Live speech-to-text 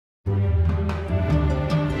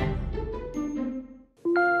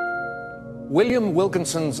William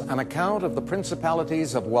Wilkinson's An Account of the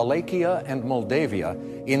Principalities of Wallachia and Moldavia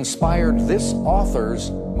inspired this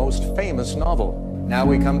author's most famous novel. Now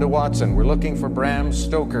we come to Watson. We're looking for Bram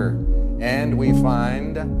Stoker, and we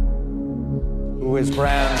find who is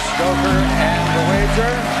Bram Stoker, and the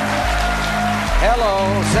wager?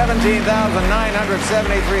 Hello,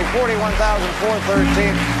 17,973, 41,413,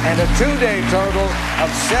 and a two-day total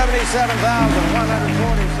of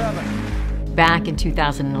 77,147. Back in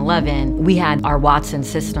 2011, we had our Watson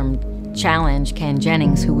system challenge Ken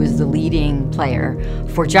Jennings, who was the leading player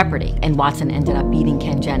for Jeopardy, and Watson ended up beating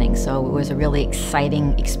Ken Jennings. So it was a really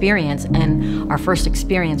exciting experience, and our first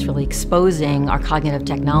experience really exposing our cognitive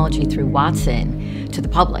technology through Watson to the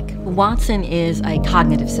public. Watson is a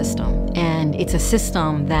cognitive system, and it's a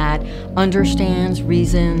system that understands,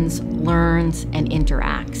 reasons, learns, and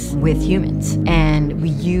interacts with humans. And we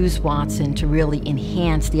use Watson to really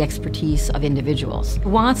enhance the expertise of individuals.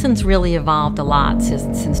 Watson's really evolved a lot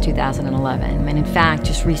since 2011. And in fact,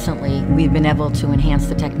 just recently, we've been able to enhance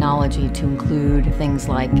the technology to include things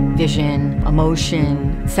like vision,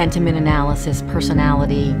 emotion, sentiment analysis,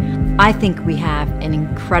 personality. I think we have an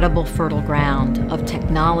incredible fertile ground of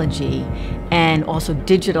technology and also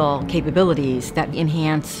digital capabilities that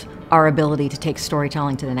enhance our ability to take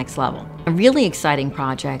storytelling to the next level. A really exciting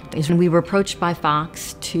project is when we were approached by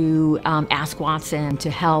Fox to ask Watson to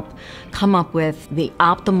help come up with the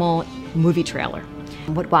optimal movie trailer.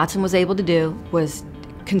 What Watson was able to do was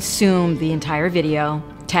consume the entire video,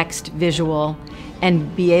 text, visual,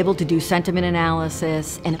 and be able to do sentiment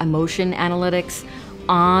analysis and emotion analytics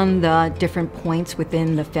on the different points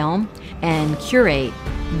within the film and curate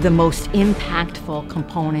the most impactful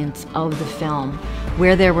components of the film,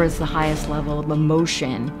 where there was the highest level of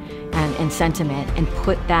emotion and sentiment, and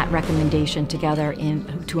put that recommendation together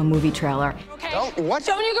into a movie trailer. Okay. Don't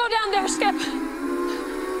you go down there, Skip.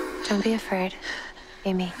 Don't be afraid,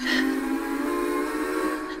 Amy.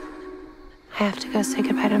 I have to go say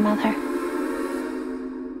goodbye to Mother.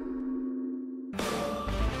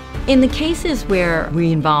 In the cases where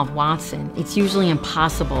we involve Watson, it's usually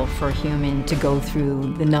impossible for a human to go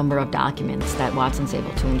through the number of documents that Watson's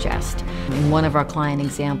able to ingest. In one of our client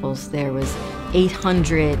examples, there was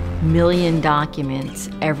 800 million documents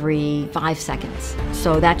every 5 seconds.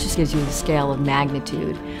 So that just gives you the scale of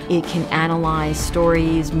magnitude. It can analyze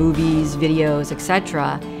stories, movies, videos,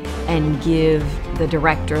 etc., and give the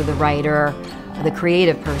director, the writer, the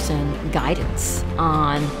creative person guidance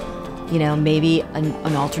on maybe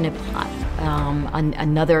an alternate plot,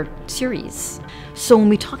 another series. So when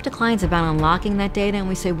we talk to clients about unlocking that data and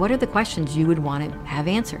we say, what are the questions you would want to have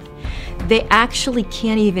answered? They actually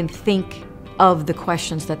can't even think of the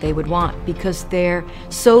questions that they would want because they're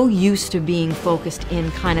so used to being focused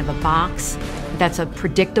in kind of a box that's a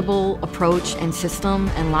predictable approach and system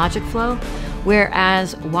and logic flow,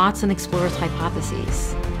 whereas Watson explores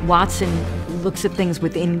hypotheses. Watson looks at things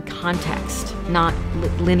within context, not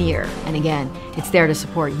linear. And again, it's there to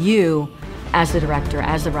support you as the director,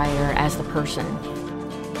 as the writer, as the person.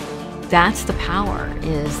 That's the power,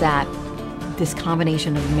 is that this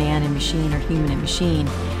combination of man and machine, or human and machine,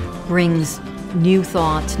 brings new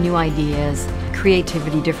thoughts, new ideas,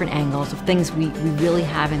 creativity, different angles of things we really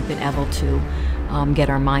haven't been able to get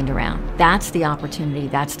our mind around. That's the opportunity,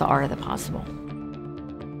 that's the art of the possible.